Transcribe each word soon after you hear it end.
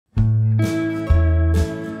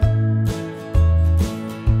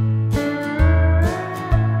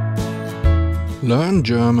Learn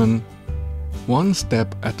German one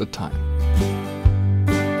step at a time.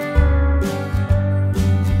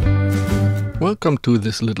 Welcome to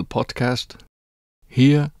this little podcast.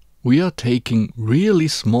 Here we are taking really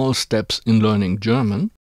small steps in learning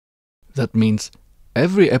German. That means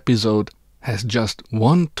every episode has just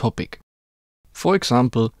one topic. For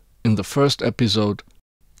example, in the first episode,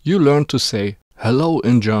 you learn to say hello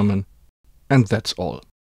in German, and that's all.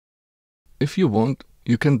 If you want,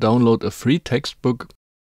 you can download a free textbook.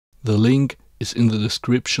 The link is in the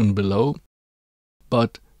description below.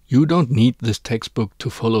 But you don't need this textbook to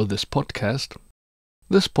follow this podcast.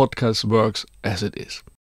 This podcast works as it is.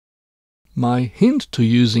 My hint to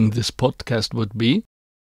using this podcast would be,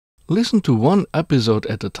 listen to one episode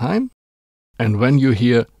at a time, and when you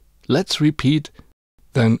hear "let's repeat,"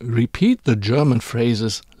 then repeat the German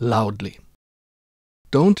phrases loudly.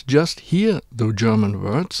 Don't just hear the German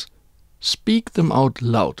words, speak them out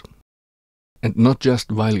loud. And not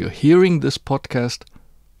just while you're hearing this podcast,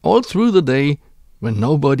 all through the day, when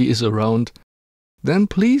nobody is around, then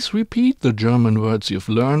please repeat the German words you've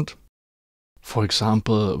learned. For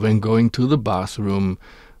example, when going to the bathroom,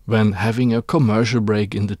 when having a commercial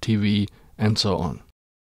break in the TV, and so on.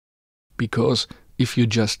 Because if you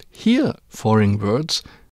just hear foreign words,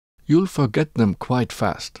 you'll forget them quite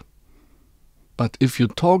fast. But if you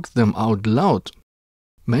talk them out loud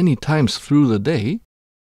many times through the day,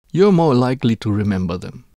 you're more likely to remember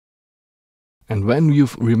them. And when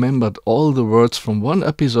you've remembered all the words from one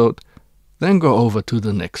episode, then go over to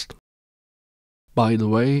the next. By the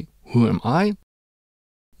way, who am I?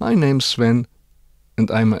 My name's Sven, and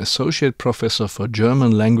I'm an associate professor for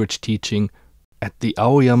German language teaching at the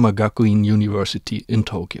Aoyama Gakuin University in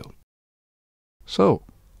Tokyo. So,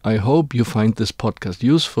 I hope you find this podcast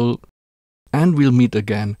useful, and we'll meet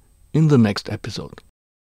again in the next episode.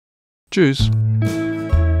 Tschüss!